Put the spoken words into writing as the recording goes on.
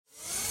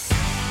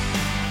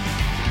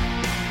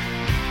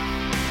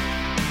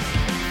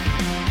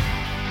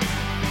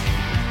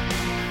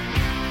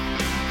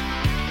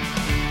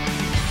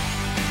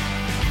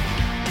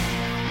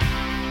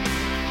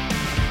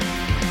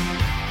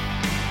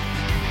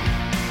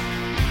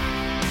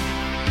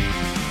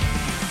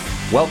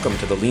Welcome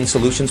to the Lean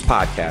Solutions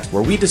Podcast,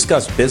 where we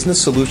discuss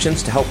business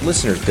solutions to help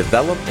listeners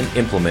develop and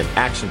implement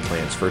action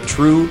plans for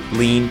true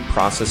lean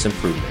process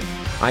improvement.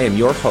 I am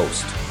your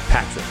host,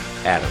 Patrick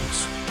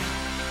Adams.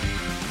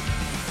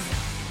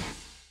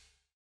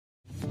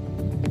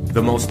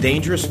 The most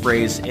dangerous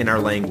phrase in our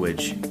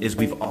language is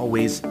 "we've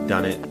always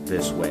done it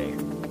this way."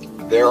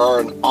 There are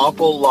an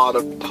awful lot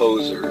of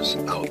posers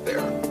out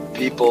there.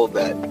 People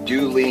that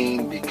do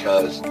lean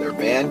because they're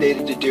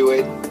mandated to do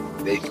it.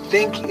 They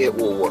think it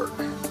will work.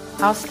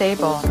 How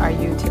stable are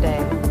you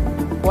today?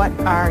 What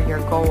are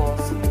your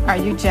goals? Are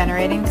you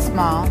generating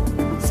small,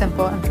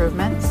 simple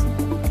improvements?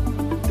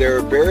 There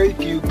are very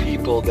few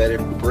people that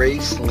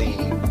embrace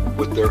lean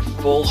with their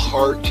full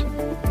heart,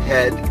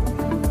 head,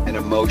 and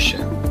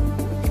emotion.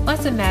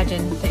 Let's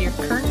imagine that your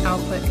current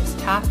output is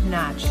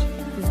top-notch.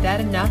 Is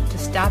that enough to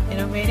stop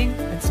innovating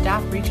and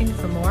stop reaching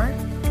for more?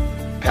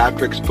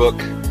 Patrick's book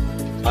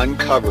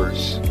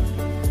uncovers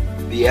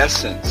the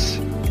essence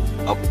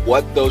of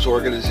what those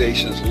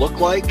organizations look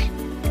like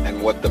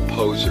and what the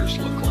posers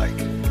look like.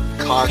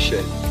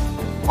 Caution,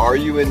 are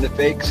you in the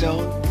fake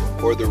zone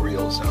or the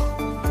real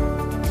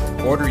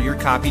zone? Order your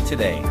copy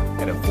today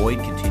at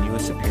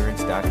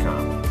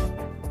avoidcontinuousappearance.com.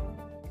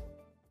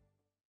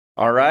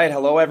 All right.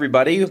 Hello,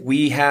 everybody.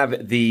 We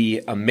have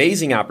the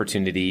amazing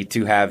opportunity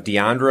to have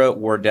Deondra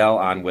Wardelle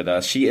on with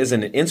us. She is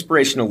an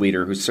inspirational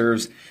leader who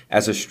serves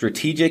as a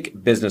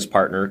strategic business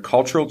partner,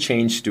 cultural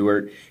change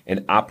steward,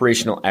 and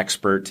operational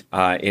expert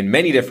in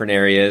many different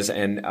areas.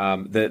 And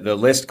the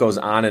list goes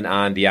on and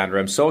on, Deondra.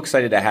 I'm so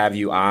excited to have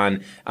you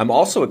on. I'm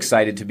also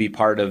excited to be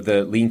part of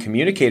the Lean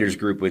Communicators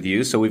group with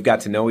you. So we've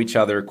got to know each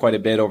other quite a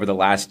bit over the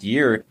last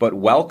year. But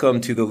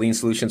welcome to the Lean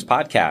Solutions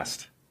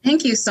Podcast.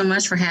 Thank you so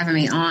much for having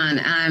me on.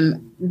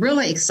 I'm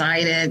really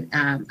excited.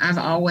 I've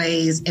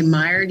always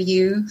admired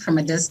you from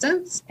a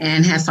distance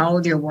and have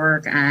followed your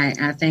work.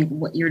 I think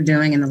what you're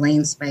doing in the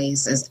lean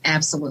space is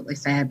absolutely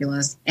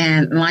fabulous.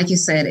 And like you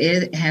said,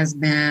 it has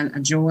been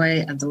a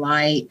joy, a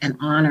delight, an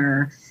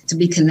honor to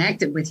be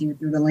connected with you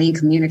through the Lean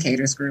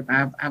Communicators group.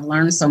 I've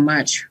learned so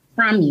much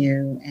from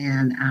you,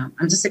 and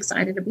I'm just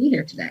excited to be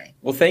here today.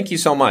 Well, thank you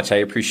so much. I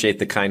appreciate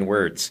the kind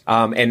words.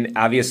 And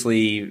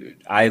obviously,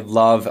 I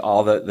love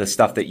all the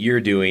stuff that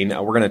you're doing.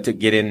 We're going to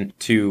get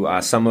into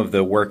some of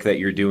the work that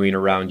you're doing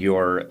around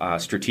your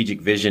strategic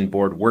vision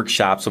board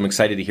workshop. So I'm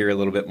excited to hear a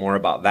little bit more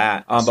about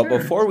that. Sure. But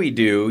before we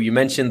do, you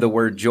mentioned the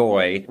word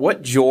joy.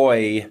 What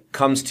joy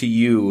comes to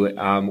you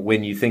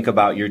when you think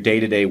about your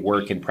day-to-day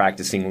work in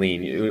practicing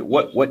lean?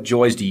 What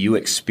joys do you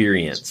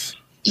experience?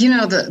 You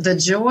know, the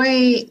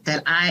joy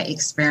that I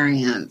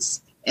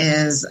experience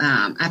is,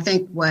 I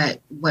think, what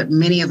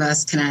many of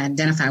us can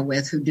identify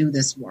with who do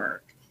this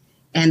work.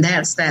 And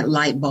that's that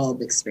light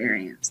bulb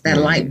experience, that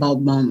light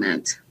bulb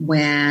moment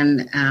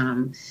when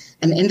an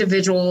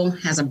individual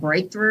has a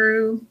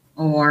breakthrough,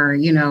 or,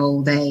 you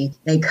know, they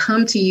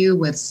come to you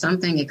with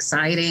something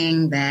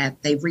exciting,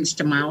 that they've reached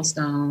a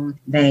milestone,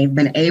 they've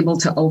been able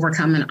to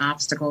overcome an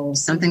obstacle,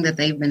 something that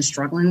they've been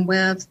struggling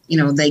with. You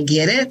know, they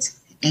get it.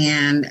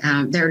 And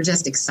they're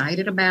just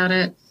excited about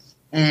it.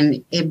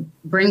 And it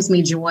brings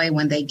me joy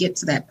when they get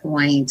to that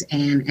point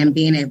and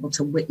being able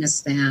to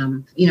witness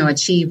them, you know,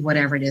 achieve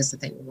whatever it is that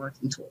they were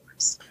working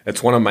towards.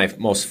 It's one of my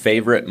most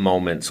favorite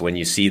moments when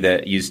you see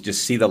that, you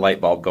just see the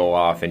light bulb go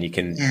off, and you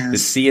can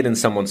just see it in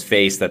someone's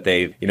face that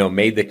they've, you know,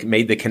 made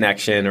the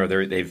connection, or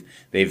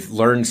they've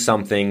learned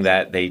something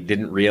that they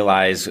didn't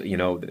realize, you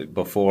know,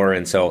 before.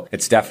 And so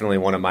it's definitely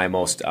one of my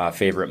most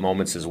favorite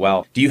moments as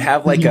well. Do you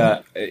have like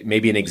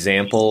maybe an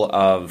example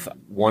of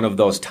one of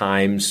those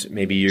times,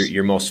 maybe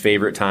your most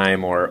favorite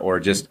time, or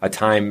just a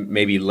time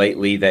maybe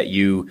lately that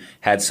you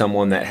had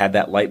someone that had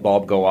that light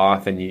bulb go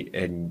off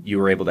and you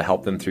were able to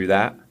help them through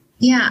that?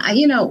 Yeah,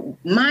 you know,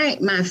 my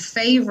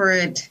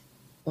favorite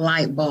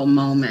light bulb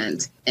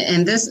moment,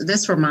 and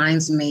this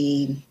reminds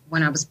me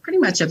when I was pretty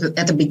much at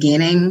the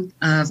beginning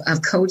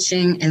of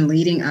coaching and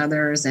leading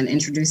others and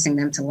introducing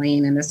them to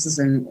lean, and this is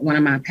in one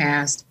of my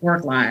past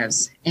work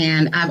lives.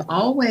 And I've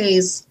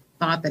always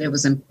thought that it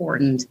was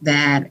important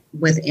that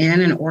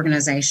within an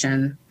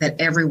organization that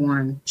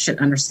everyone should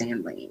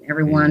understand lean.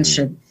 Everyone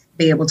should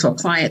be able to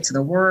apply it to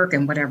the work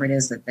and whatever it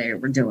is that they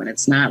were doing.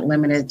 It's not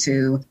limited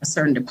to a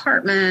certain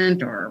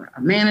department or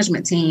a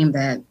management team,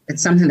 that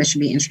it's something that should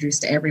be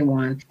introduced to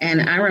everyone.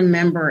 And I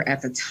remember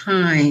at the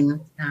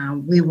time,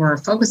 we were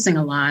focusing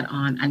a lot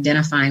on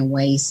identifying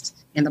waste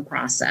in the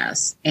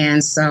process.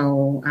 And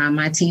so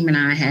my team and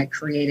I had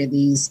created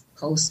these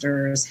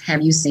posters,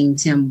 "Have you seen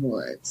Tim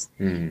Woods?"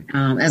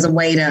 As a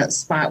way to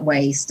spot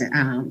waste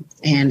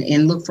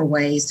and look for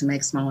ways to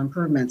make small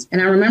improvements.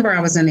 And I remember I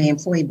was in the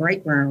employee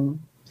break room,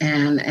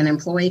 and an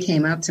employee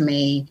came up to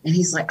me and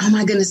he's like, "Oh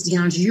my goodness,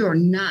 Deondra, you are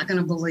not going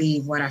to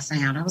believe what I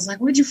found." I was like,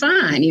 "What'd you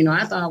find?" You know,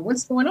 I thought,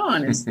 what's going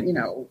on? Is, you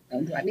know,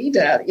 do I need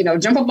to, you know,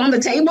 jump up on the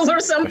table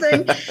or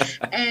something?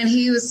 And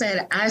he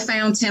said, "I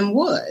found Tim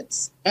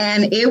Woods."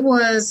 And it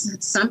was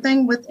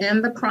something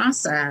within the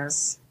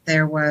process.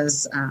 There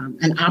was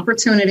an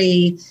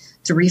opportunity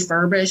to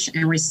refurbish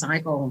and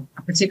recycle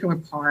a particular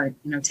part,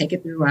 take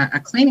it through a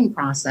cleaning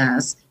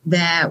process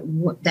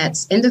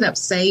that's ended up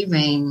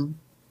saving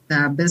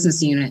the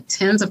business unit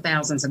tens of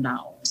thousands of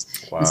dollars.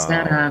 Wow.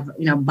 Instead of,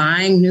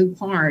 buying new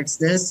parts.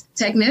 This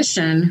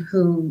technician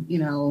who,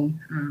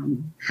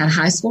 had a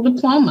high school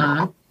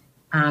diploma,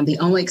 the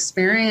only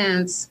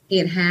experience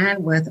he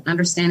had with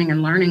understanding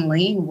and learning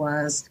lean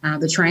was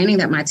the training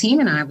that my team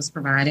and I was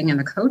providing and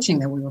the coaching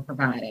that we were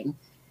providing.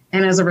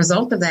 And as a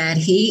result of that,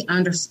 he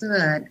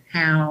understood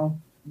how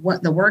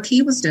what the work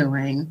he was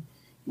doing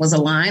was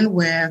aligned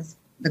with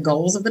the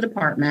goals of the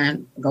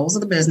department, the goals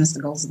of the business,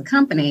 the goals of the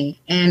company.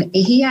 And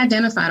he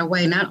identified a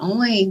way not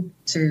only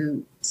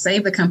to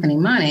save the company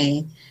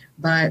money,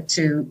 but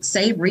to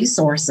save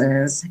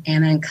resources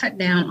and then cut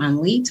down on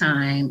lead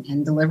time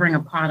and delivering a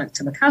product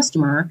to the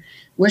customer,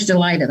 which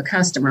delighted the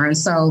customer. And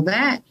so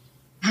that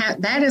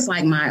is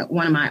like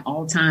one of my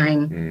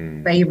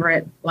all-time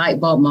favorite light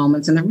bulb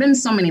moments. And there have been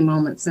so many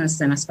moments since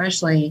then,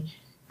 especially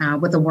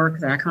with the work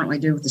that I currently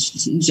do with the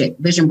strategic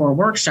vision board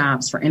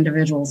workshops for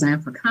individuals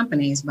and for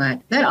companies.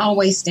 But that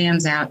always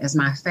stands out as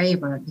my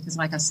favorite because,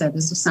 like I said,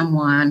 this was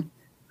someone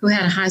who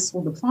had a high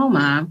school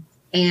diploma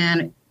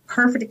and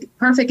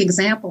perfect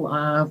example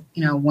of,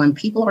 when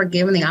people are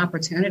given the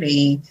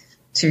opportunity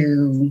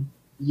to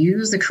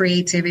use the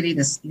creativity,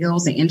 the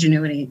skills, the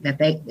ingenuity that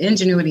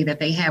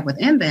they have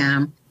within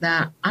them,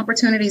 the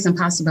opportunities and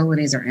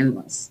possibilities are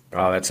endless.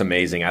 Oh, that's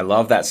amazing. I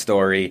love that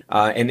story.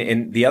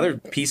 And the other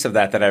piece of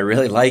that I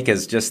really like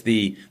is just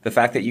the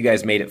fact that you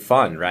guys made it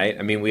fun, right?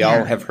 I mean, we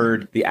all have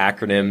heard the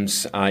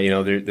acronyms,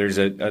 there's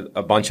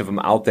a bunch of them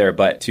out there,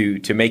 but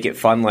to make it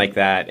fun like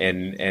that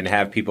and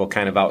have people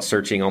kind of out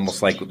searching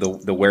almost like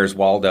the Where's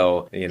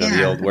Waldo,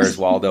 the old Where's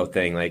Waldo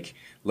thing, like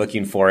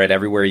looking for it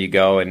everywhere you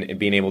go and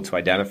being able to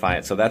identify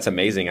it. So that's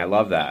amazing. I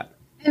love that.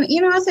 And,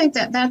 I think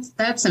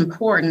that's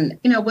important,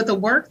 with the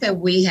work that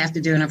we have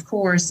to do. And of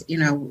course,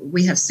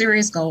 we have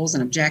serious goals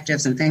and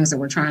objectives and things that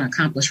we're trying to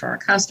accomplish for our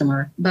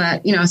customer.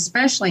 But,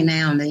 especially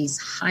now in these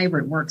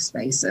hybrid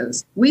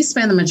workspaces, we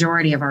spend the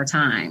majority of our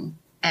time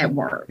at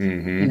work,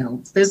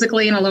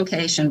 physically in a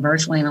location,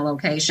 virtually in a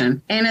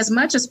location. And as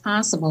much as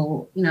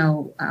possible,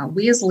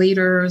 we as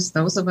leaders,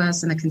 those of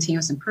us in the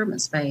continuous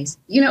improvement space,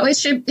 it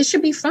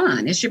should be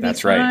fun. It should be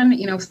fun,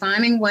 right.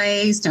 Finding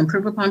ways to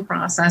improve upon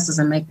processes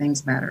and make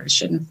things better. It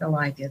shouldn't feel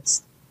like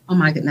it's, oh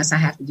my goodness, I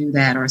have to do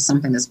that or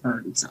something that's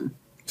burdensome.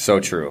 So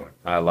true.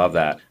 I love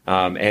that.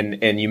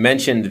 And you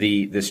mentioned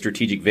the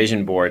strategic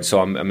vision board.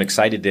 So I'm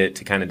excited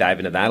to kind of dive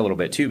into that a little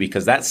bit too,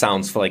 because that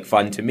sounds like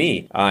fun to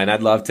me. And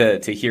I'd love to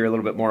hear a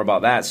little bit more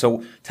about that.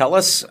 So tell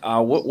us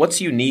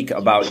what's unique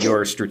about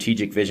your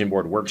strategic vision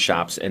board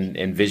workshops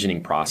and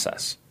visioning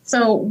process?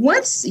 So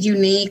what's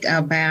unique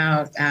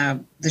about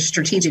the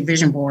strategic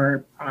vision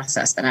board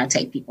process that I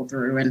take people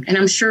through? And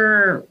I'm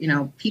sure,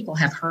 people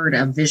have heard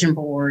of vision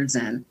boards,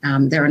 and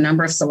there are a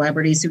number of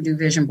celebrities who do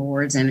vision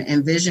boards,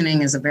 and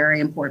visioning is a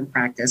very important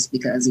practice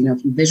because,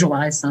 if you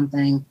visualize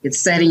something, it's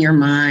set in your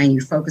mind,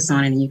 you focus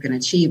on it and you can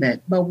achieve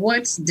it. But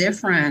what's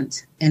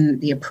different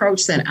in the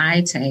approach that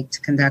I take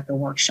to conduct the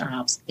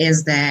workshops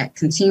is that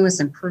continuous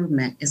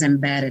improvement is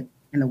embedded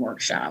in the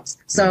workshops.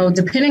 So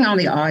depending on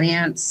the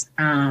audience,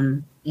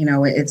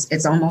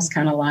 it's almost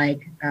kind of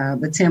like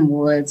the 10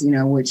 Woods,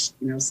 which,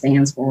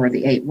 stands for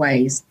the 8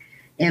 ways,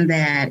 in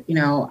that,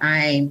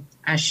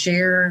 I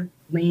share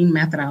lean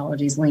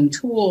methodologies, lean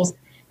tools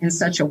in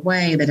such a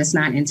way that it's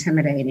not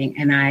intimidating.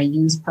 And I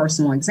use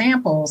personal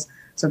examples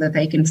so that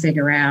they can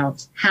figure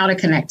out how to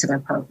connect to their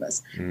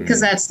purpose, because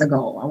that's the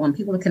goal. I want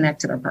people to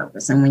connect to their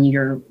purpose. And when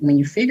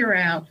you figure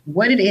out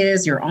what it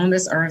is you're on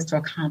this earth to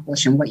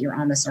accomplish and what you're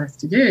on this earth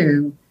to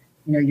do,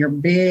 your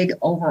big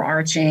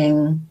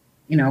overarching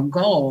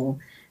goal.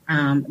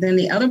 Then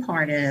the other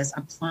part is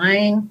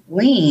applying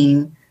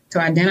lean to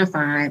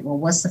identify, well,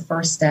 what's the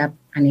first step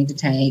I need to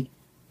take?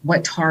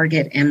 What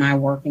target am I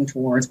working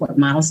towards? What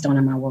milestone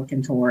am I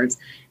working towards?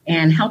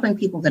 And helping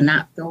people to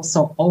not feel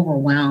so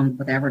overwhelmed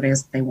with whatever it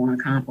is that they want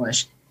to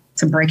accomplish,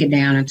 to break it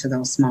down into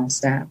those small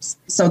steps.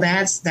 So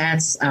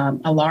that's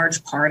a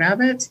large part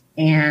of it.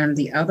 And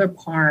the other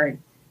part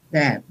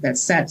that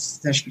sets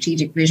the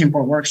strategic vision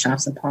board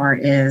workshops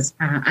apart is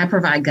I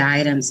provide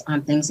guidance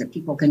on things that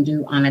people can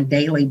do on a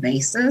daily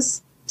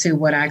basis to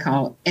what I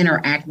call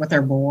interact with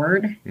their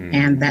board.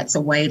 And that's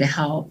a way to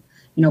help,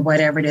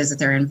 whatever it is that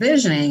they're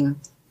envisioning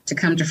to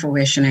come to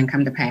fruition and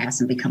come to pass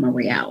and become a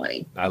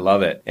reality. I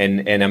love it.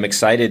 And I'm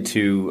excited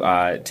to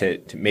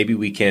maybe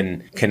we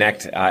can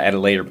connect at a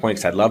later point,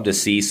 because I'd love to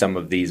see some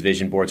of these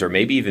vision boards or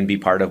maybe even be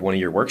part of one of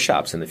your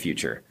workshops in the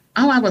future.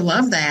 Oh, I would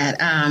love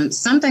that.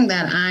 Something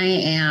that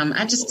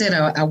I just did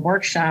a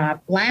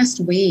workshop last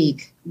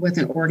week with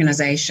an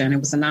organization. It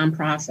was a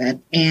nonprofit.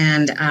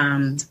 And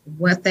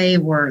they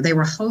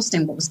were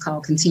hosting what was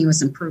called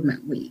Continuous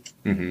Improvement Week.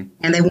 And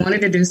they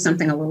wanted to do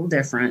something a little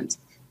different.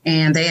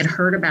 And they had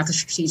heard about the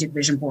Strategic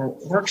Vision Board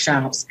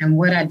workshops. And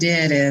what I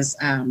did is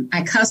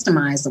I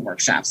customized the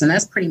workshops. And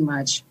that's pretty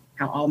much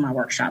how all my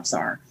workshops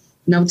are.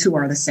 No two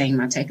are the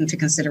same. I take into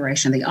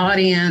consideration the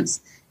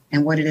audience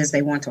and what it is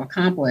they want to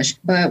accomplish.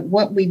 But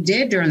what we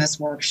did during this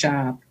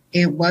workshop,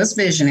 it was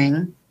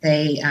visioning.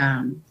 They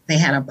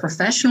had a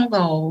professional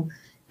goal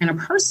and a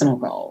personal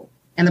goal.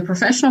 And the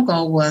professional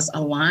goal was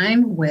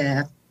aligned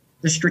with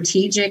the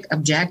strategic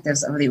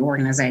objectives of the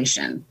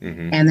organization.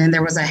 Mm-hmm. And then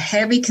there was a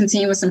heavy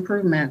continuous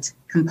improvement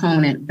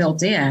component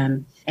built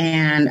in.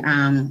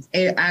 And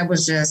it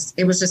was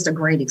just a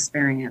great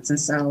experience. And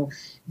so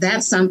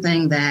that's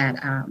something that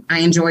I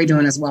enjoy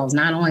doing as well, is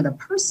not only the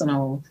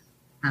personal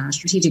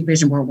strategic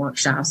vision board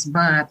workshops,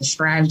 but the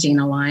strategy and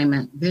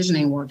alignment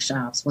visioning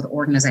workshops with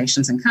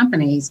organizations and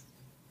companies,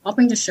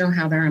 helping to show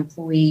how their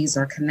employees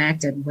are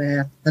connected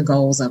with the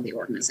goals of the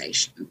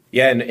organization.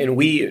 Yeah, and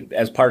we,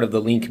 as part of the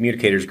Lean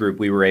Communicators group,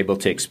 we were able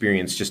to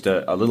experience just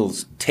a little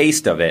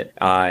taste of it.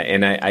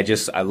 And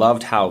I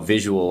loved how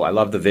visual, I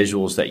love the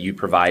visuals that you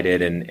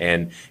provided,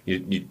 and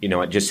you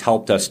know, it just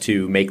helped us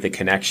to make the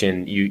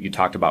connection. You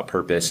talked about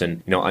purpose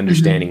and, you know,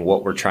 understanding mm-hmm.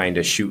 what we're trying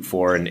to shoot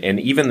for, and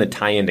even the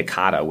tie into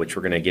kata, which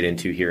we're going to get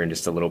into here in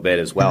just a little bit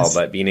as well. Yes.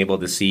 But being able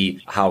to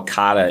see how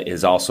kata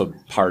is also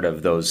part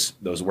of those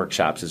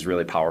workshops is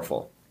really powerful.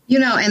 You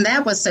know, and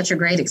that was such a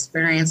great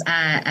experience.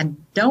 I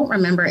don't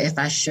remember if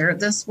I shared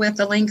this with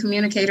the Lean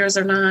Communicators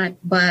or not,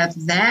 but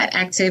that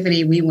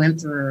activity we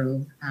went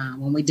through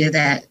when we did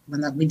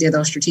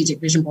those strategic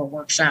vision board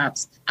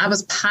workshops, I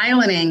was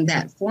piloting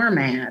that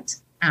format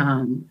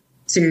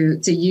to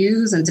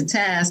use and to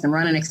test and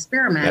run an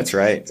experiment. That's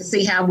right. To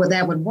see how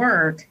that would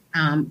work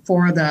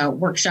for the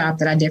workshop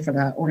that I did for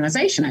the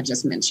organization I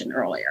just mentioned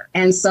earlier.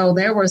 And so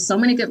there were so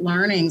many good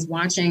learnings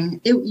watching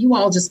it. You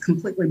all just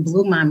completely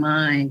blew my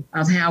mind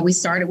of how we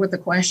started with the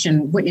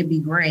question, wouldn't it be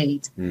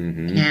great?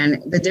 Mm-hmm.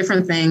 And the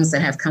different things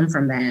that have come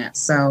from that.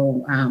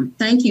 So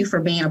thank you for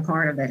being a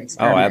part of that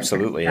experiment. Oh,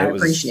 absolutely. I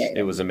appreciate it.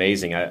 It was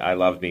amazing. I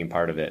love being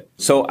part of it.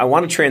 So I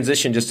want to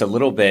transition just a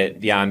little bit,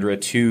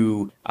 Deondra,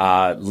 to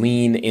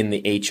Lean in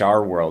the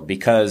HR world,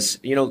 because,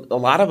 you know, a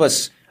lot of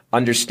us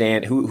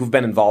understand who've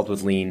been involved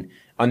with Lean,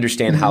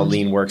 understand mm-hmm. how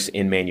Lean works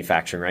in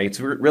manufacturing, right? It's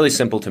really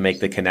simple to make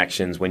the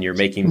connections when you're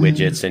making mm-hmm.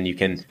 widgets, and you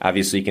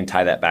can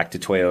tie that back to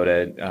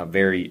Toyota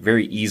very,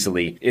 very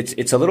easily.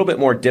 It's a little bit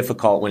more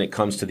difficult when it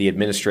comes to the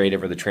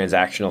administrative or the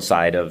transactional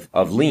side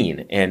of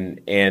Lean.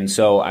 And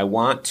so I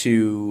want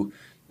to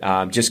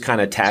just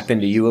kind of tap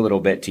into you a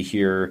little bit to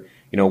hear,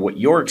 you know, what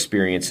your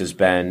experience has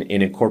been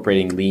in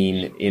incorporating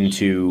Lean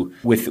into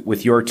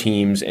with your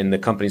teams and the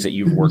companies that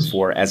you've mm-hmm. worked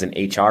for as an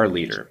HR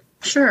leader.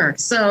 Sure.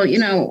 So, you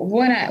know,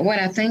 what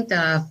I think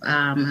of,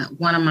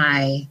 one of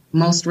my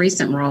most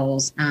recent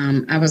roles,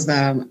 I was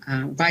the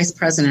vice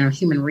president of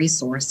human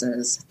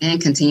resources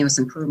and continuous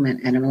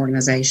improvement at an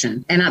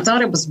organization. And I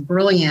thought it was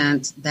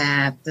brilliant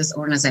that this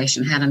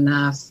organization had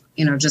enough,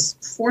 you know,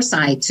 just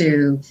foresight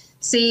to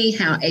see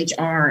how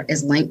HR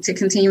is linked to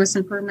continuous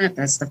improvement.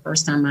 That's the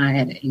first time I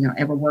had, you know,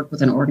 ever worked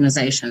with an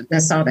organization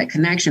that saw that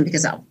connection,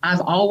 because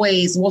I've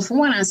always, well, for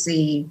one, I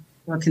see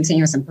where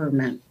continuous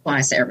improvement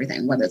applies to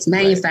everything, whether it's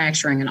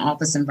manufacturing, an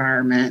office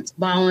environment,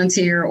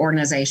 volunteer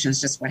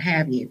organizations, just what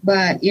have you.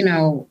 But, you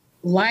know,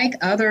 like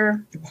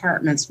other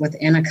departments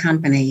within a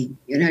company,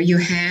 you know, you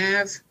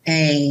have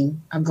a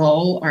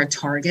goal or a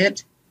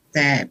target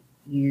that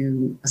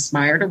you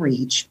aspire to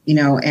reach, you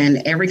know,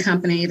 and every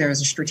company,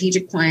 there's a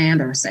strategic plan,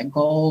 there are set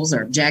goals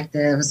or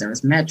objectives,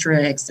 there's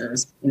metrics,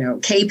 there's, you know,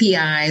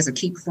 KPIs or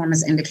key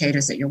performance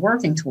indicators that you're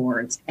working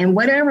towards. And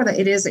whatever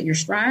it is that you're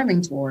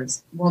striving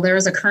towards, well, there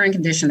is a current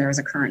condition, there is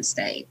a current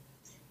state.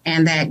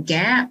 And that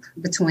gap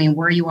between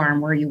where you are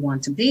and where you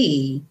want to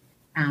be,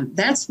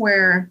 that's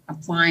where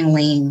applying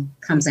Lean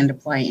comes into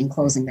play in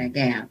closing that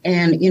gap.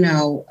 And, you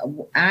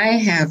know,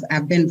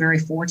 I've been very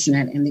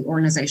fortunate in the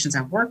organizations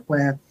I've worked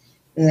with,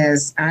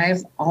 is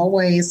I've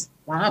always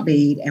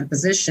lobbied and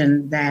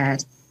positioned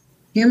that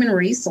human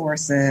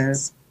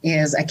resources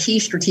is a key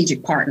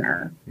strategic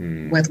partner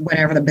with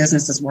whatever the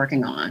business is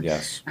working on.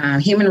 Yes.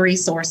 Human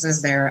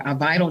resources, they're a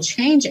vital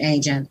change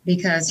agent,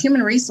 because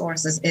human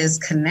resources is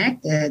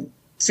connected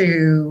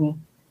to,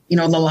 you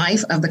know, the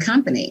life of the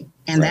company,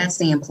 and that's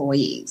the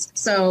employees.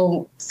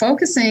 So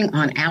focusing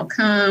on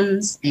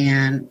outcomes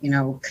and, you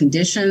know,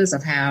 conditions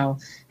of how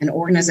an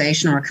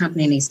organization or a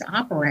company needs to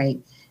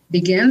operate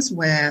begins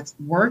with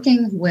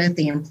working with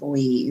the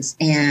employees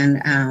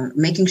and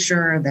making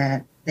sure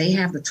that they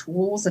have the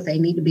tools that they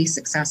need to be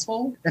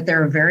successful, that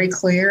they're very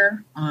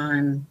clear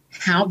on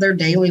how their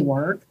daily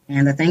work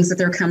and the things that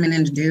they're coming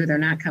in to do. They're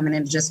not coming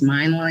in to just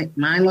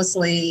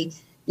mindlessly,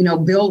 you know,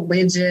 build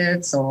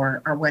widgets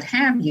or what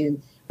have you,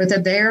 but they're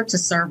there to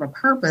serve a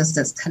purpose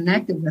that's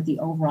connected with the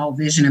overall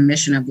vision and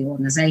mission of the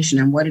organization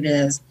and what it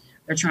is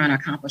they're trying to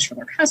accomplish for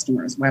their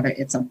customers, whether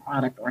it's a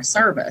product or a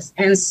service.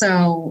 And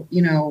so,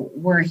 you know,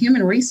 where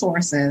human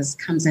resources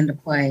comes into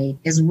play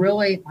is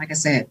really, like I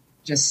said,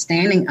 just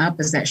standing up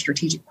as that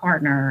strategic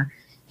partner,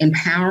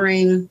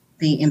 empowering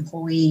the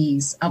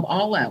employees of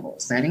all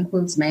levels. That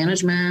includes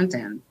management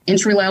and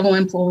entry-level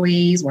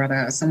employees,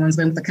 whether someone's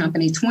been with the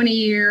company 20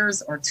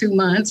 years or 2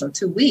 months or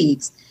 2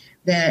 weeks,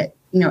 that,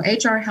 you know,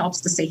 HR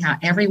helps to see how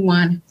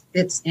everyone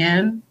fits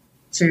in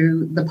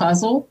to the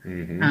puzzle,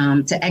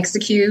 to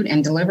execute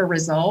and deliver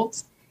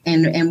results.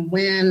 And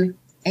when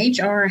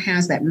HR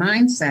has that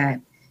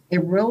mindset,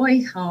 it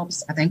really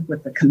helps, I think,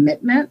 with the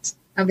commitment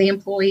of the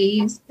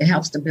employees. It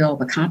helps to build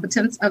the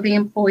competence of the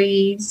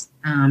employees.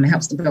 It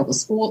helps to build the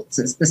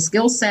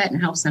skill set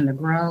and helps them to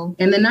grow.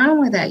 And then not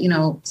only that,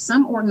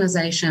 some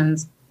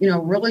organizations,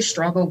 really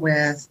struggle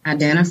with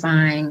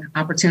identifying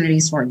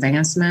opportunities for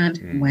advancement.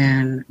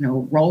 When,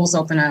 roles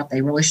open up,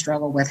 they really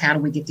struggle with how do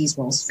we get these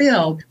roles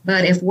filled.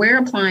 But if we're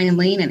applying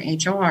lean in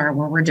HR,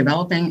 where we're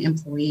developing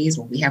employees,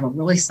 where we have a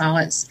really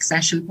solid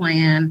succession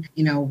plan,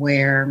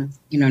 where,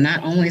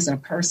 not only is a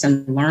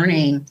person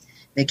learning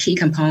the key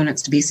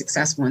components to be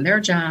successful in their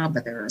job,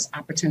 but there's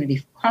opportunity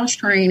for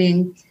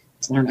cross-training,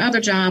 to learn other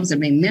jobs,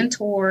 and being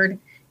mentored,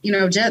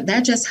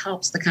 that just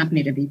helps the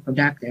company to be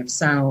productive.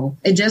 So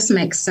it just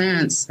makes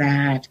sense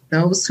that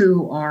those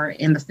who are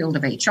in the field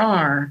of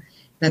HR,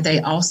 that they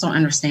also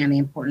understand the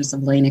importance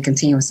of lean and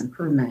continuous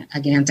improvement,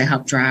 again, to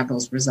help drive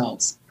those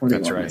results for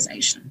the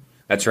organization. Right.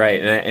 That's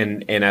right.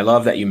 And I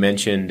love that you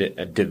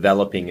mentioned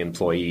developing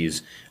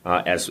employees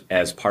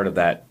as part of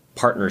that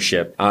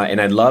partnership.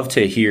 And I'd love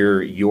to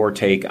hear your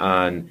take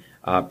on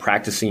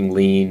practicing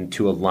lean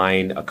to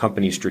align a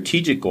company's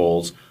strategic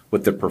goals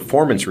with the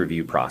performance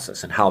review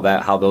process and how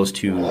those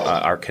two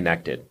are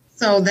connected.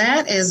 So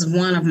that is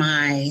one of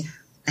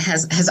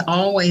has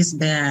always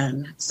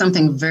been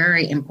something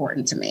very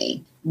important to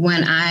me.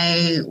 When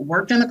I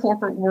worked in the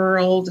corporate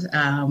world,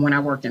 when I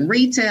worked in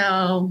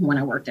retail, when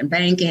I worked in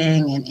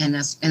banking, and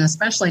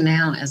especially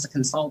now as a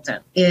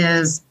consultant,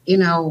 is,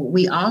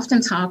 we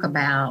often talk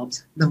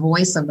about the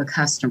voice of the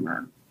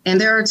customer.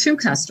 And there are two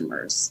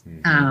customers.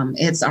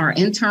 It's our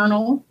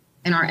internal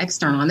and our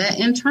external. And that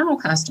internal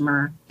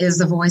customer is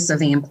the voice of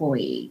the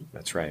employee.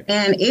 That's right.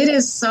 And it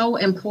is so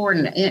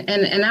important.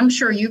 And I'm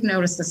sure you've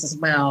noticed this as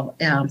well.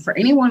 For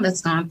anyone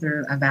that's gone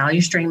through a value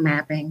stream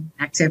mapping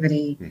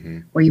activity,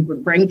 where you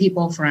would bring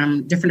people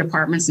from different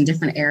departments and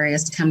different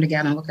areas to come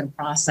together and look at a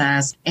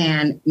process.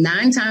 And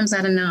 9 times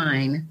out of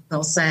 9,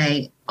 they'll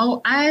say,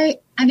 oh, I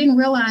didn't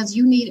realize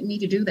you needed me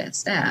to do that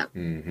step.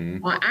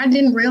 Or I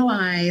didn't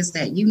realize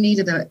that you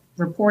needed the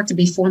report to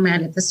be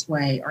formatted this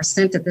way or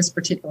sent at this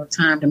particular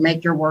time to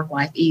make your work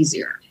life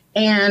easier.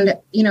 And,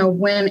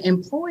 when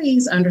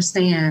employees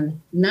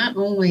understand not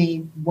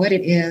only what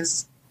it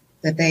is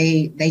that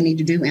they need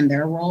to do in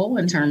their role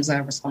in terms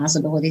of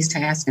responsibilities,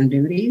 tasks, and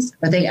duties,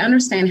 but they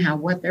understand how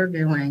what they're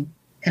doing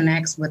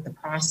connects with the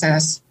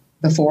process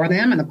before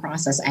them and the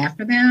process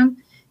after them.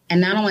 And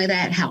not only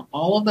that, how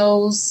all of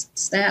those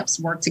steps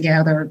work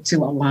together to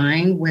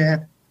align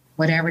with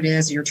whatever it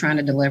is you're trying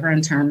to deliver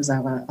in terms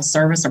of a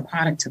service or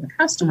product to the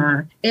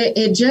customer.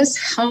 It just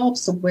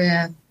helps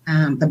with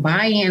the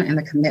buy-in and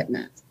the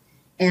commitment.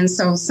 And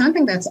so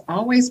something that's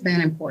always been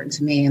important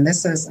to me, and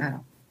this is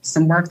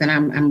some work that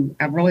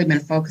I've really been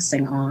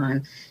focusing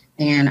on,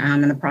 and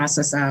I'm in the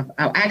process of,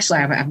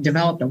 I've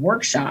developed a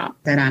workshop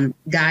that I'm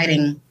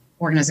guiding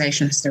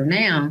organizations through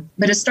now,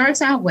 but it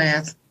starts out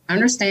with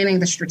understanding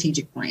the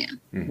strategic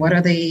plan. What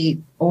are the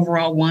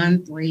overall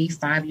 1, 3,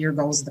 5-year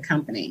goals of the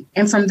company?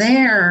 And from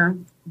there,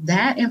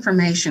 that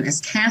information is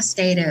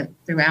cascaded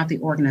throughout the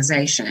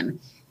organization,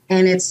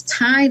 and it's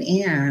tied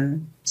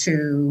in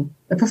to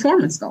the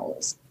performance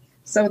goals.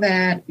 So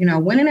that,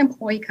 when an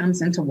employee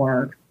comes into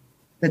work,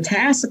 the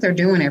tasks that they're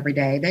doing every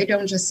day, they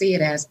don't just see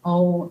it as,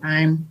 oh,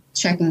 I'm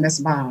checking this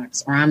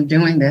box or I'm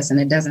doing this and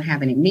it doesn't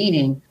have any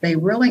meaning. They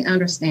really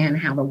understand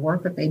how the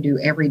work that they do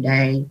every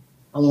day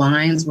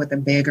aligns with the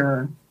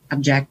bigger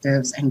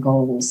objectives and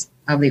goals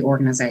of the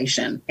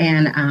organization.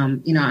 And,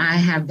 I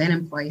have been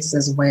in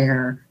places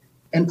where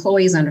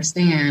employees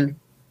understand,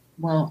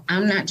 well,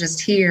 I'm not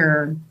just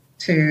here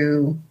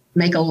to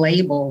make a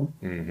label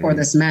for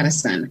this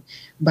medicine,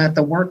 but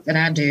the work that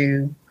I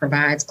do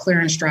provides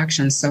clear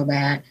instructions so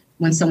that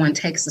when someone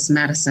takes this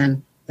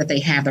medicine, that they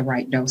have the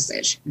right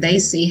dosage. They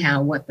see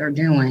how what they're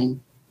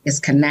doing is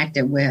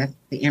connected with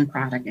the end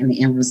product and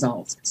the end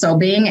results. So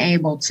being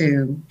able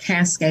to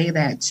cascade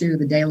that to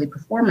the daily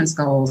performance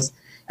goals,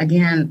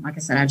 again, like I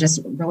said, I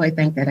just really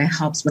think that it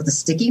helps with the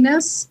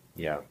stickiness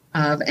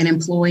of an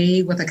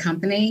employee with a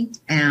company,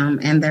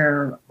 and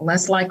they're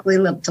less likely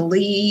to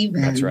leave.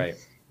 And that's right.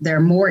 They're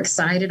more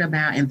excited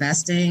about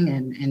investing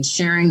and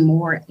sharing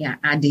more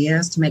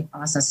ideas to make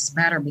processes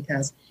better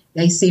because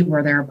they see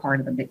where they're a part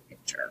of the big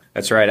picture.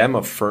 That's right. I'm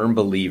a firm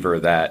believer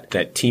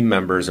that team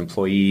members,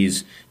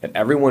 employees, that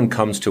everyone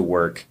comes to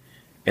work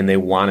and they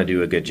want to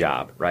do a good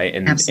job, right?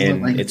 And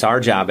it's our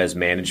job as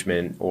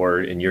management,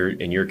 or in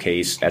your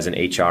case as an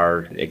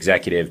HR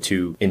executive,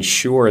 to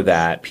ensure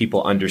that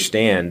people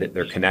understand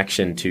their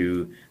connection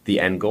to the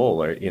end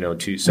goal, or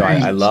so.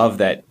 Right. I love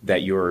that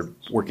you're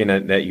working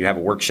at, that you have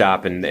a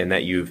workshop and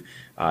that you've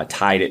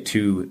tied it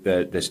to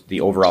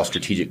the overall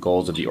strategic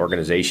goals of the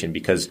organization,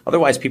 because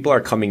otherwise people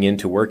are coming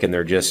into work and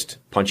they're just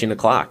punching the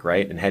clock,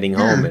 right, and heading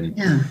home,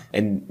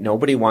 and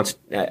nobody wants.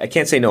 I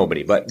can't say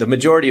nobody, but the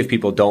majority of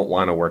people don't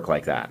want to work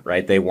like that,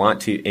 right? They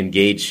want to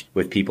engage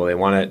with people. They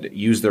want to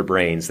use their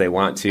brains. They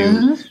want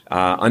to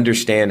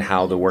understand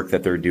how the work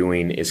that they're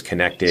doing is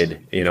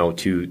connected,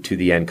 to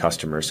the end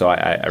customer. So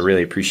I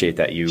really appreciate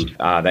that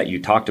you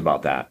talked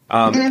about that.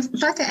 And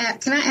if I could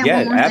add, can I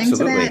add one more thing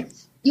to that?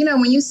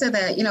 When you said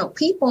that,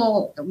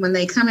 people, when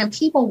they come in,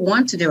 people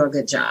want to do a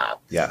good job.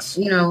 Yes.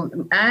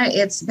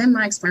 It's been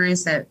my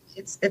experience that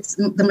it's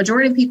the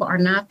majority of people are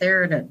not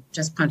there to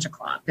just punch a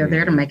clock. They're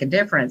there to make a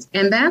difference.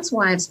 And that's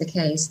why it's the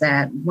case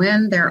that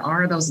when there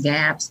are those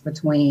gaps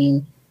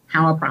between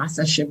how a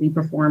process should be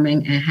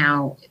performing and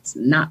how it's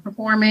not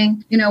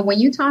performing, when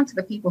you talk to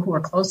the people who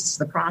are closest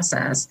to the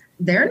process,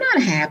 they're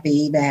not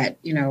happy that,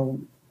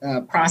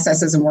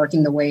 process isn't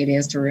working the way it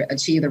is to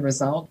achieve the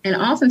result. And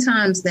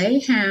oftentimes they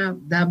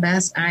have the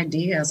best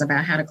ideas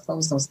about how to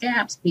close those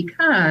gaps,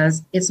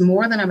 because it's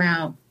more than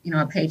about,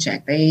 a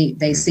paycheck.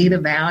 They see the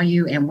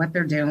value in what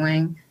they're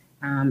doing.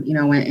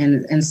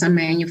 In some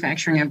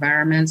manufacturing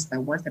environments, the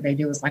work that they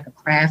do is like a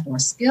craft or a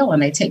skill,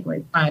 and they take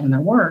great pride in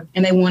their work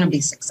and they want to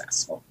be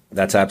successful.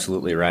 That's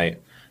absolutely right.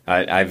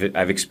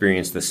 I've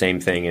experienced the same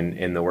thing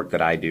in the work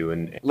that I do.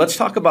 And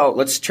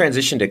let's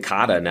transition to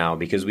kata now,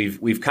 because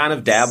we've kind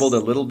of dabbled a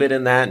little bit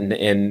in that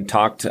and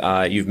talked.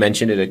 You've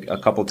mentioned it a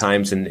couple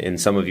times in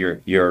some of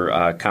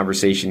your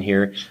conversation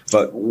here.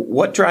 But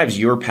what drives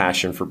your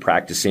passion for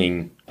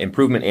practicing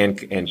improvement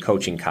and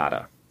coaching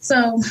kata?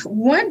 So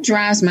what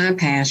drives my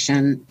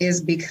passion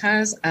is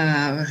because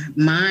of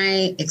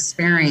my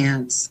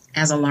experience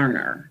as a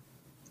learner.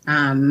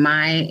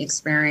 My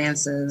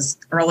experiences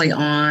early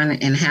on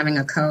and having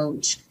a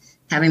coach,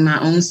 having my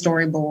own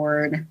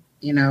storyboard,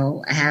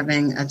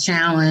 having a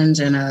challenge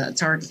and a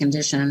target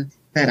condition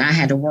that I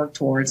had to work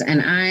towards.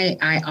 And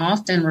I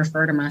often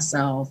refer to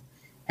myself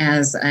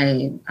as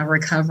a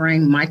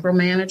recovering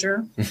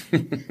micromanager.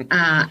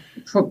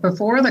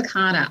 Before the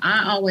kata,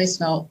 I always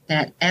felt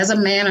that as a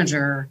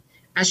manager,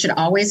 I should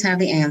always have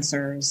the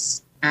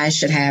answers. I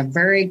should have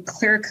very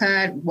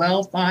clear-cut,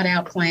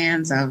 well-thought-out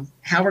plans of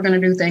how we're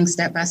going to do things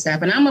step by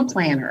step. And I'm a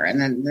planner, and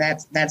then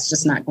that's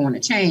just not going to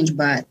change.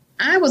 But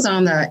I was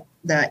on the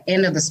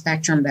end of the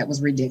spectrum that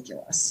was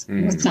ridiculous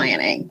with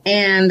planning.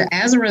 And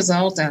as a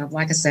result of,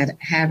 like I said,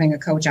 having a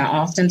coach, I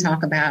often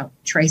talk about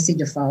Tracy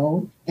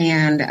Defoe.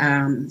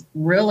 And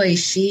really,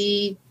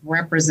 she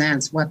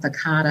represents what the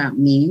kata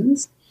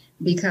means,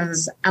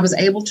 because I was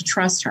able to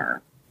trust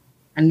her.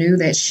 I knew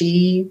that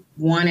she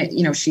wanted,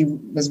 she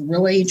was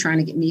really trying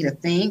to get me to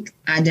think,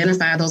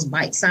 identify those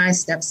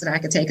bite-sized steps that I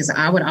could take, because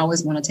I would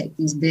always want to take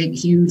these big,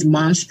 huge,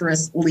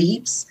 monstrous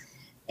leaps,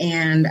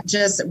 and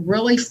just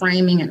really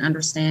framing and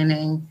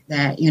understanding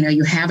that,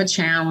 you have a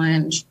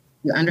challenge,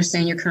 you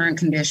understand your current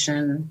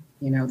condition,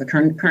 the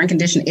current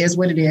condition is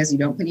what it is. You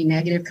don't put any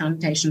negative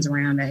connotations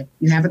around it.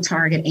 You have a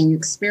target and you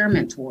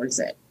experiment towards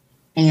it.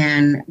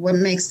 And what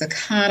makes the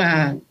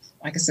kata,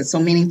 like I said, so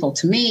meaningful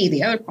to me,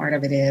 the other part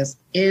of it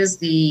is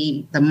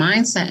the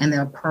mindset and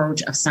the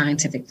approach of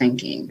scientific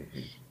thinking,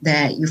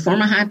 that you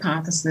form a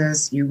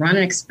hypothesis, you run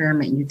an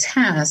experiment, you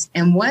test,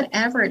 and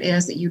whatever it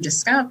is that you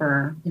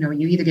discover,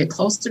 you either get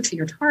closer to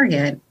your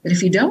target, but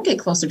if you don't get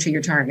closer to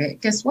your target,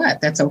 guess what?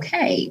 That's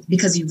okay,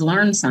 because you've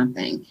learned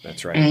something.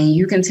 That's right. And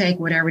you can take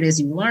whatever it is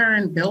you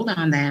learn, build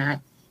on that,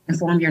 and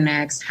form your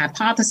next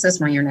hypothesis,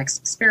 run your next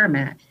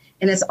experiment.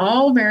 And it's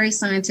all very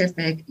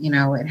scientific.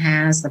 It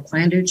has the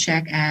Plan, Do,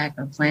 Check Act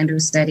or Plan, Do,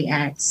 Study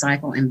Act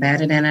cycle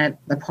embedded in it.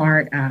 The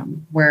part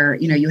where,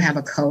 you have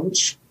a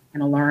coach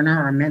and a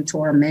learner or a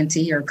mentor,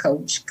 mentee or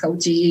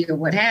coachee or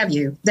what have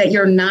you, that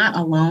you're not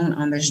alone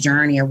on this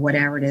journey of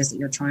whatever it is that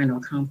you're trying to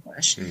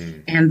accomplish.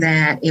 And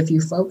that if you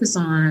focus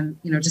on,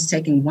 just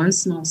taking one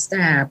small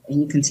step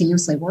and you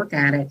continuously work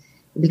at it,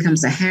 it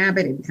becomes a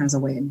habit, it becomes a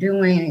way of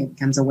doing, it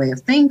becomes a way of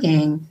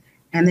thinking.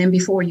 And then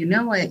before you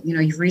know it,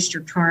 you've reached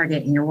your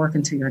target and you're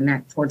working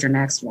to towards your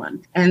next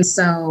one. And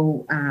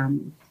so,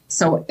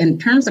 so in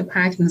terms of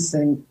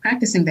practicing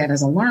that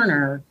as a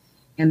learner,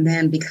 and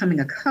then becoming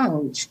a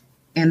coach,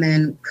 and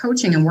then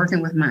coaching and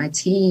working with my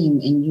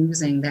team and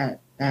using that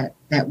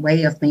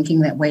way of thinking,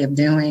 that way of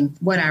doing,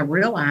 what I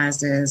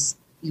realized is,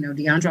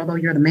 Deondra, although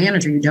you're the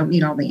manager, you don't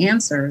need all the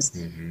answers.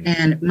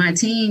 And my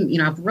team,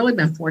 I've really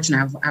been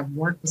fortunate. I've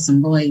worked with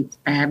some really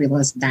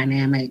fabulous,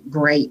 dynamic,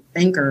 great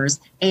thinkers.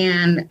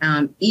 And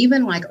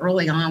even like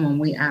early on when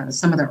we,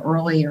 some of the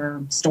earlier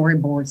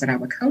storyboards that I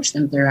would coach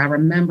them through, I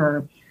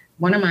remember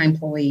one of my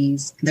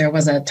employees, there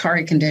was a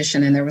target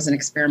condition and there was an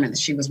experiment that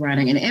she was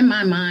running. And in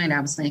my mind, I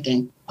was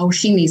thinking, oh,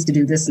 she needs to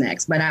do this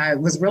next. But I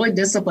was really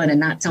disciplined in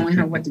not telling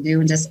her what to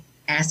do and just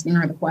asking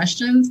her the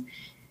questions.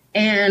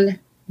 And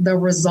the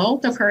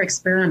result of her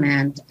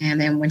experiment, and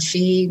then when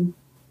she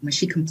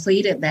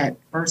completed that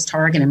first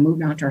target and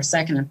moved on to her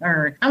second and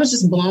third, I was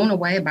just blown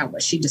away by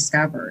what she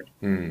discovered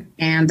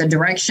and the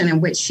direction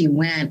in which she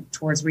went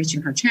towards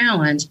reaching her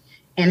challenge.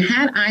 And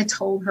had I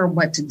told her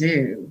what to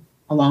do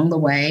along the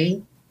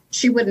way,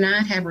 she would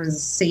not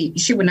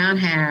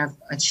have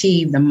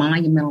achieved the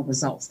monumental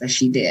results that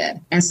she did.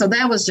 And so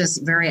that was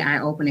just very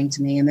eye-opening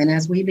to me. And then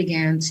as we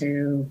began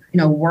to,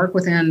 work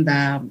within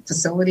the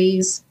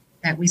facilities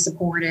that we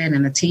supported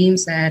and the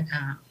teams that,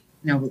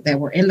 that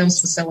were in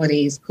those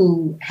facilities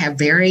who have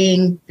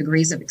varying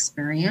degrees of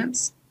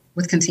experience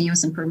with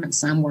continuous improvement.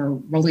 Some were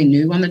really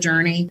new on the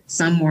journey.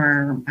 Some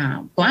were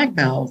black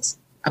belts.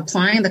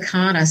 Applying the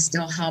kata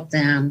still helped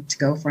them to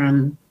go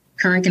from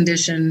current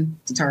condition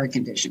to target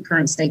condition,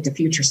 current state to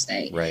future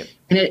state. Right.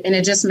 And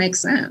it just makes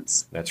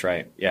sense. That's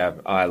right. Yeah.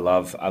 I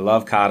love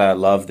kata. I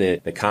love the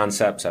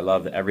concepts. I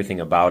love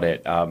everything about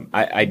it.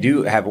 I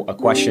do have a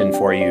question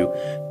for you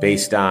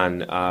based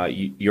on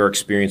your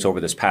experience over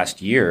this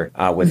past year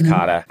with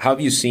kata. How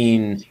have you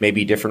seen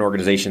maybe different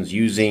organizations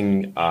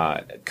using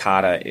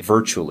kata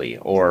virtually,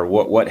 or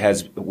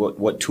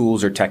what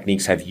tools or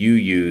techniques have you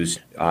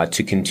used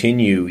to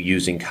continue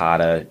using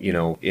kata,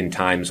 in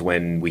times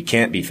when we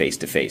can't be face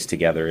to face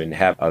together and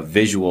have a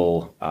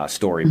visual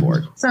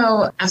storyboard?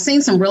 So I've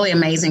seen some really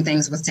amazing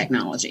things with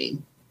technology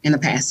in the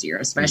past year,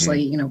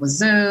 especially, with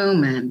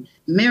Zoom and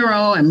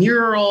Miro and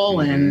Mural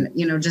and,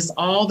 just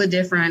all the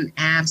different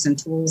apps and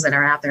tools that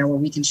are out there where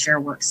we can share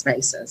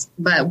workspaces.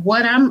 But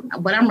what I'm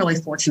really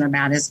fortunate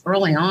about is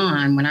early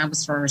on when I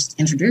was first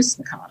introduced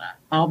to kata,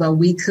 although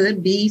we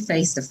could be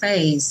face to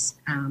face,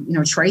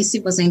 Tracy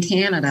was in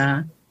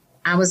Canada,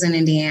 I was in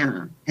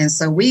Indiana. And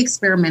so we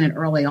experimented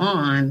early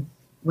on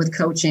with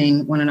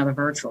coaching one another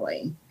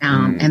virtually.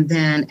 And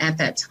then at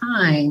that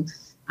time,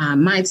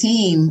 my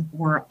team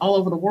were all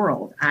over the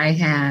world. I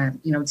had,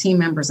 team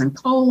members in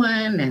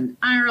Poland and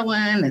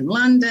Ireland and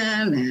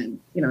London and,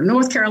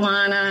 North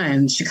Carolina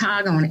and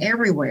Chicago and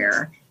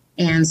everywhere.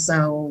 And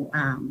so,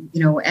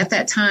 at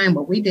that time,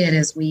 what we did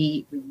is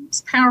we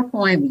used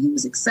PowerPoint, we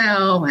used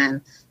Excel,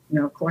 and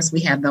of course,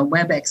 we had the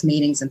WebEx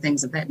meetings and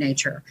things of that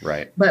nature.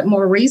 Right. But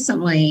more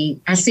recently,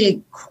 I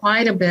see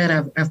quite a bit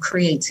of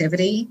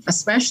creativity,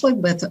 especially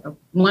with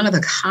one of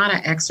the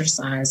kata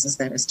exercises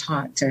that is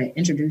taught to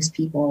introduce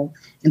people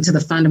into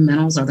the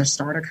fundamentals or the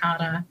starter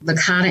kata, the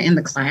kata in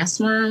the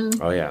classroom.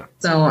 Oh, yeah.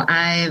 So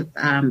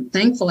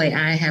thankfully,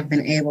 I have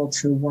been able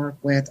to work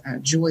with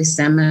Julie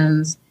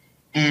Simmons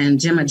and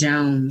Gemma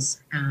Jones.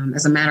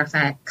 As a matter of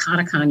fact,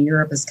 KataCon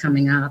Europe is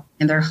coming up,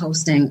 and they're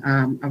hosting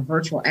a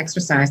virtual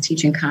exercise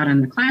teaching kata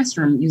in the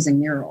classroom using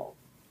Mural.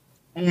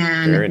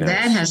 And Very nice.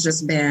 That has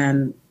just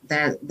been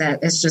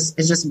it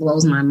just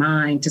blows my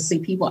mind to see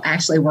people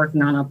actually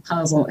working on a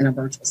puzzle in a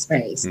virtual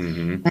space.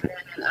 And then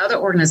in other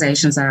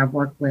organizations that I've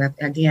worked with,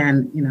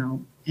 again,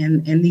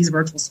 in these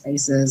virtual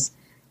spaces,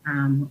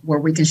 where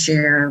we can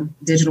share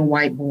digital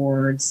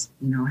whiteboards,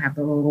 have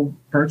the little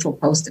virtual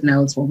Post-it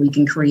notes where we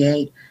can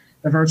create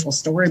the virtual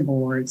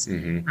storyboards.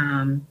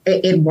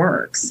 It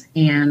works,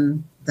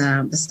 and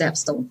the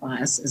steps still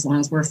applies as long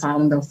as we're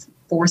following the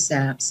 4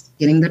 steps: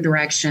 getting the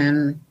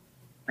direction,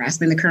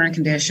 grasping the current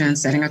condition,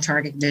 setting a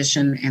target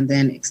condition, and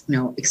then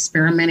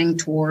experimenting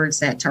towards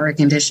that target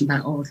condition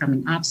by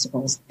overcoming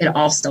obstacles. It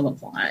all still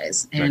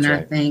applies, and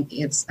I think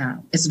it's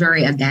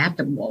very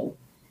adaptable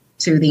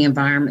to the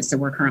environments that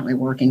we're currently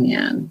working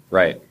in.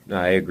 Right.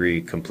 I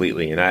agree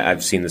completely. And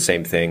I've seen the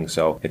same thing.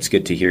 So it's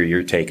good to hear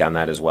your take on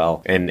that as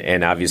well.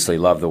 And obviously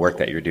love the work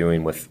that you're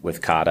doing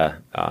with kata.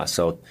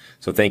 So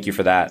thank you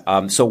for that.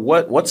 So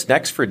what's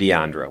next for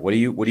Deondra? What are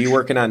you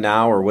working on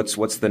now, or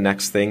what's the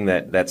next thing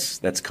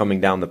that's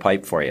coming down the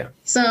pipe for you?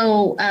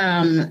 So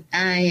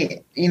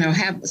I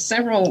have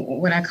several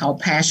what I call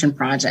passion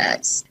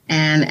projects,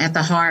 and at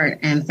the heart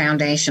and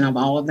foundation of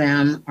all of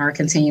them are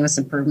continuous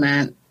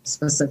improvement,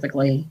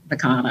 specifically the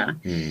kata.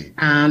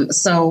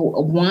 So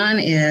one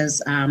is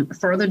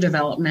further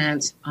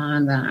development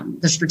on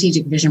the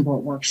strategic vision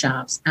board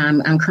workshops.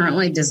 I'm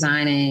currently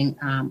designing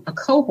a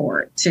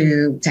cohort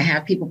to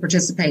have people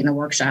participate in the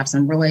workshops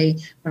and really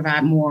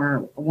provide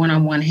more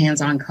one-on-one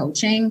hands-on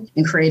coaching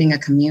and creating a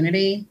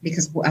community,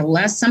 because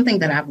something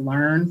that I've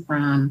learned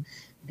from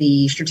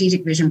the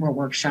strategic vision board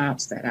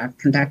workshops that I've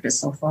conducted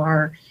so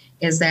far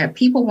is that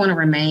people want to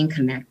remain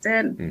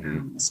connected,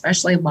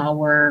 especially while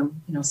we're,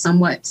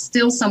 somewhat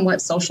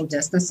social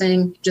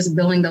distancing. Just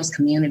building those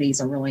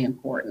communities are really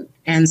important.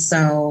 And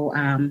so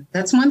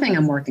that's one thing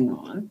I'm working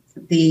on.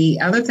 The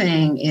other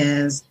thing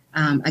is,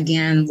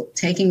 again,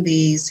 taking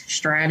these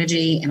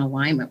strategy and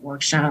alignment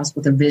workshops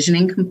with a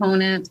visioning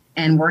component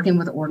and working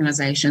with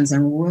organizations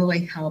and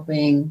really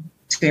helping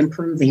to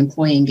improve the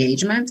employee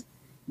engagement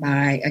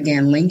by,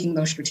 again, linking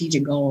those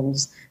strategic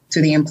goals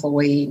to the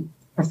employee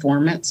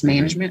performance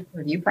management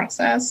review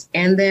process.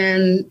 And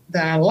then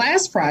the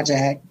last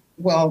project,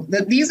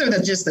 these are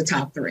just the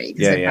top 3.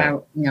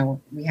 Because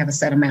we have a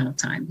set amount of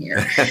time here.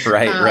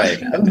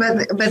 Right.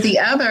 But the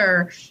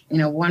other,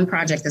 one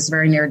project that's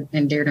very near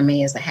and dear to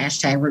me is the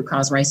hashtag Root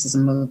Cause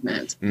Racism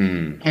Movement.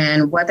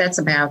 And what that's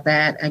about,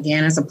 that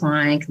again is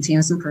applying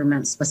continuous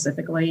improvement,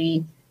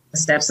 specifically the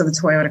steps of the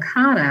Toyota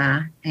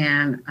Kata,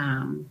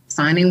 and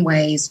finding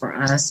ways for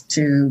us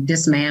to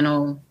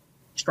dismantle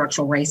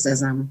structural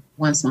racism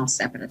one small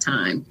step at a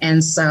time.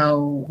 And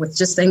so with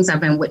just things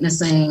I've been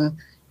witnessing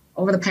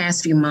over the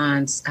past few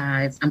months,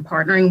 I'm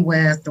partnering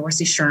with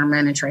Dorsey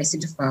Sherman and Tracy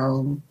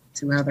Defoe,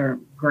 two other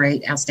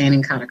great,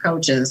 outstanding Kata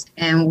coaches.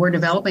 And we're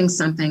developing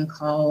something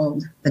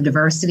called the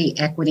Diversity,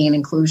 Equity, and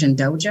Inclusion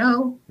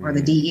Dojo, or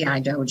the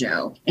DEI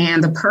Dojo.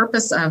 And the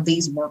purpose of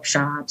these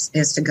workshops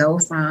is to go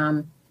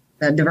from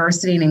the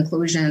diversity and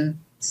inclusion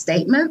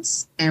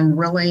statements and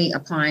really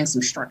applying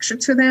some structure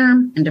to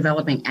them and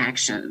developing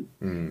action.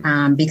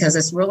 Because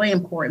it's really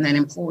important that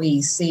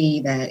employees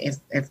see that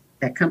if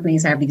that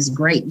companies have these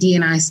great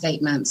D&I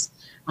statements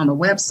on the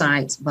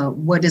websites, but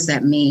what does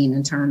that mean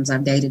in terms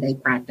of day-to-day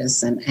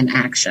practice and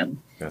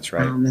action? That's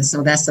right. And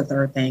so that's the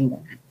third thing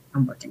that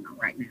I'm working on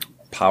right now.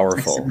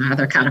 Powerful. Like my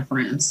other kind of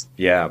friends.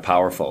 Yeah,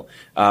 powerful.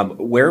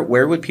 Where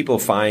would people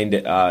find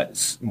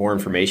more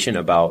information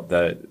about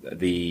the?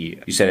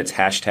 You said it's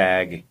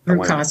hashtag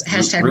root cause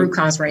racism. Root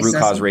cause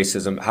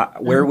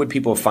racism. Where would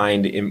people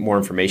find more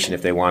information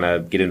if they want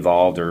to get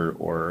involved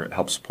or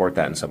help support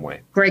that in some way?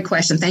 Great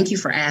question. Thank you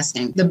for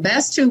asking. The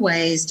best two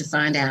ways to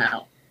find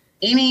out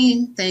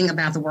anything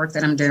about the work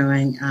that I'm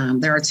doing,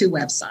 there are two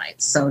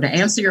websites. So to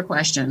answer your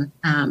question,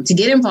 to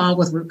get involved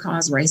with root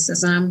cause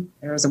racism,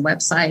 there is a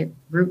website,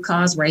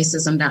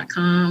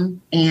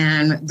 rootcauseracism.com,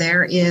 and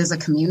there is a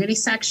community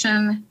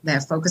section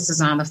that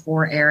focuses on the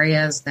 4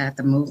 areas that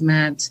the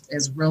movement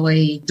is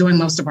really doing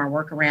most of our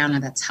work around,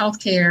 and that's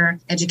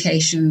healthcare,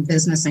 education,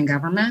 business, and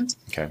government.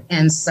 Okay.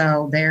 And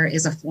so there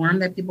is a form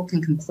that people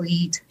can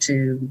complete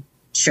to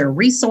share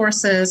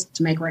resources,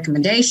 to make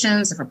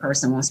recommendations if a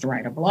person wants to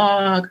write a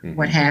blog,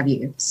 what have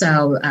you.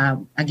 So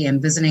again,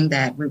 visiting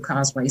that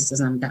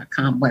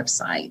rootcauseracism.com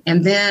website.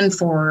 And then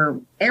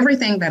for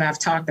everything that I've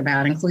talked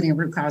about, including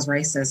root cause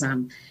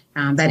racism,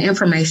 that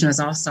information is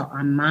also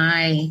on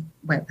my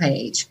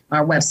webpage,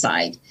 our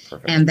website.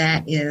 Perfect. And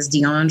that is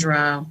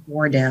Deondra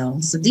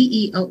Wardelle. So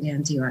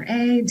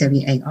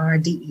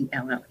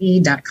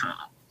DeondraWardelle.com.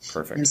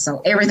 Perfect. And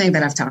so everything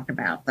that I've talked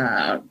about,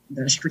 the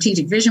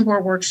strategic vision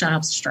board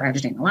workshops,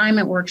 strategy and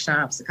alignment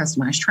workshops, the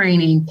customized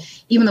training,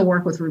 even the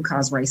work with root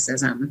cause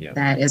racism,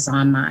 that is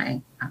on my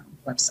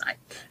website.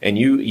 And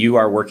you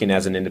are working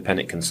as an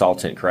independent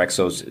consultant, correct?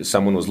 So if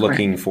someone was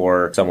looking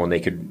for someone, they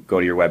could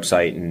go to your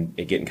website and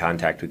get in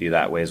contact with you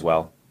that way as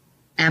well?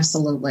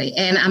 Absolutely.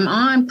 And I'm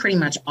on pretty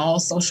much all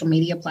social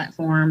media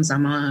platforms.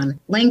 I'm on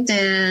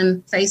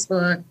LinkedIn,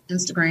 Facebook,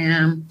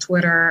 Instagram,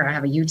 Twitter. I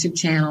have a YouTube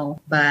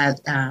channel.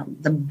 But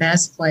the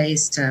best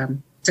place to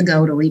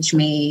go to reach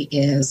me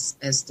is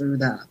through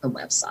the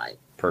website.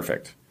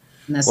 Perfect.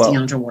 And that's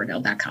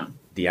DeondraWardelle.com.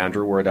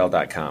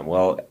 DeondraWardelle.com.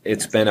 Well,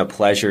 it's been a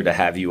pleasure to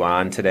have you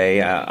on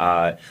today.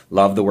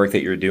 Love the work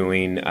that you're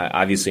doing,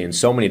 obviously in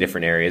so many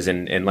different areas.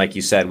 And like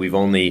you said,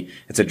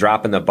 it's a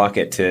drop in the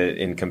bucket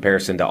in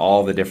comparison to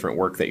all the different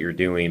work that you're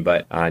doing.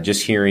 But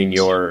just hearing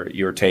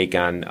your take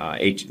on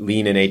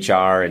lean in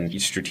HR and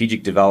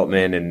strategic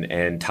development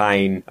and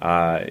tying,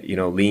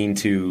 lean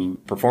to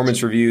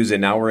performance reviews.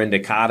 And now we're into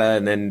Kata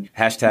and then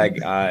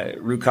hashtag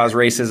root cause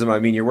racism. I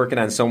mean, you're working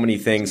on so many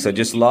things. So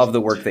just love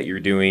the work that you're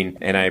doing.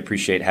 And I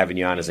appreciate having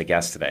you on as a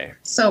guest today.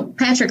 So,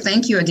 Patrick,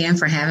 thank you again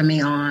for having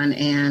me on,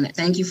 and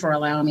thank you for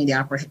allowing me the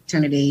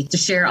opportunity to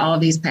share all of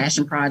these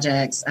passion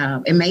projects.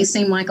 It may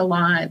seem like a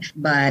lot,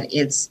 but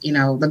it's,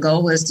 the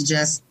goal is to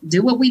just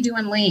do what we do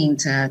in Lean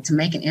to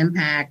make an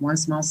impact, one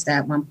small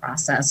step, one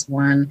process,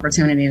 one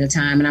opportunity at a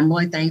time. And I'm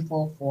really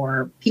thankful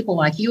for people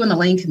like you in the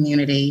Lean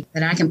community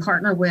that I can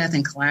partner with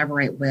and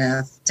collaborate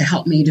with to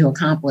help me to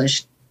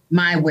accomplish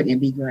my wouldn't it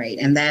be great?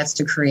 And that's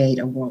to create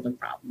a world of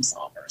problem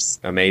solvers.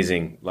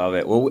 Amazing. Love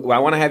it. Well, I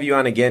want to have you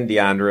on again,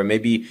 Deondra,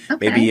 maybe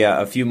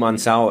a few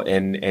months out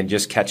and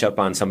just catch up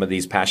on some of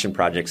these passion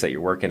projects that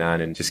you're working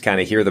on and just kind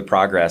of hear the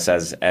progress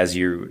as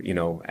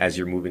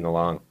you're moving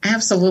along.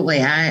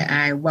 Absolutely.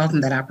 I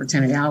welcome that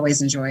opportunity. I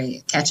always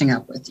enjoy catching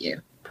up with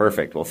you.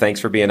 Perfect. Well, thanks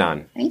for being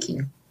on. Thank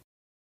you.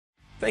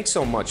 Thanks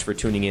so much for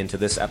tuning in to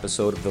this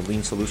episode of the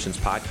Lean Solutions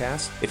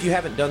Podcast. If you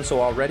haven't done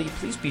so already,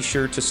 please be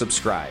sure to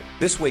subscribe.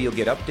 This way you'll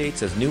get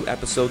updates as new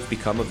episodes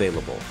become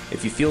available.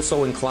 If you feel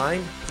so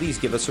inclined, please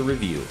give us a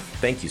review.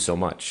 Thank you so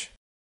much.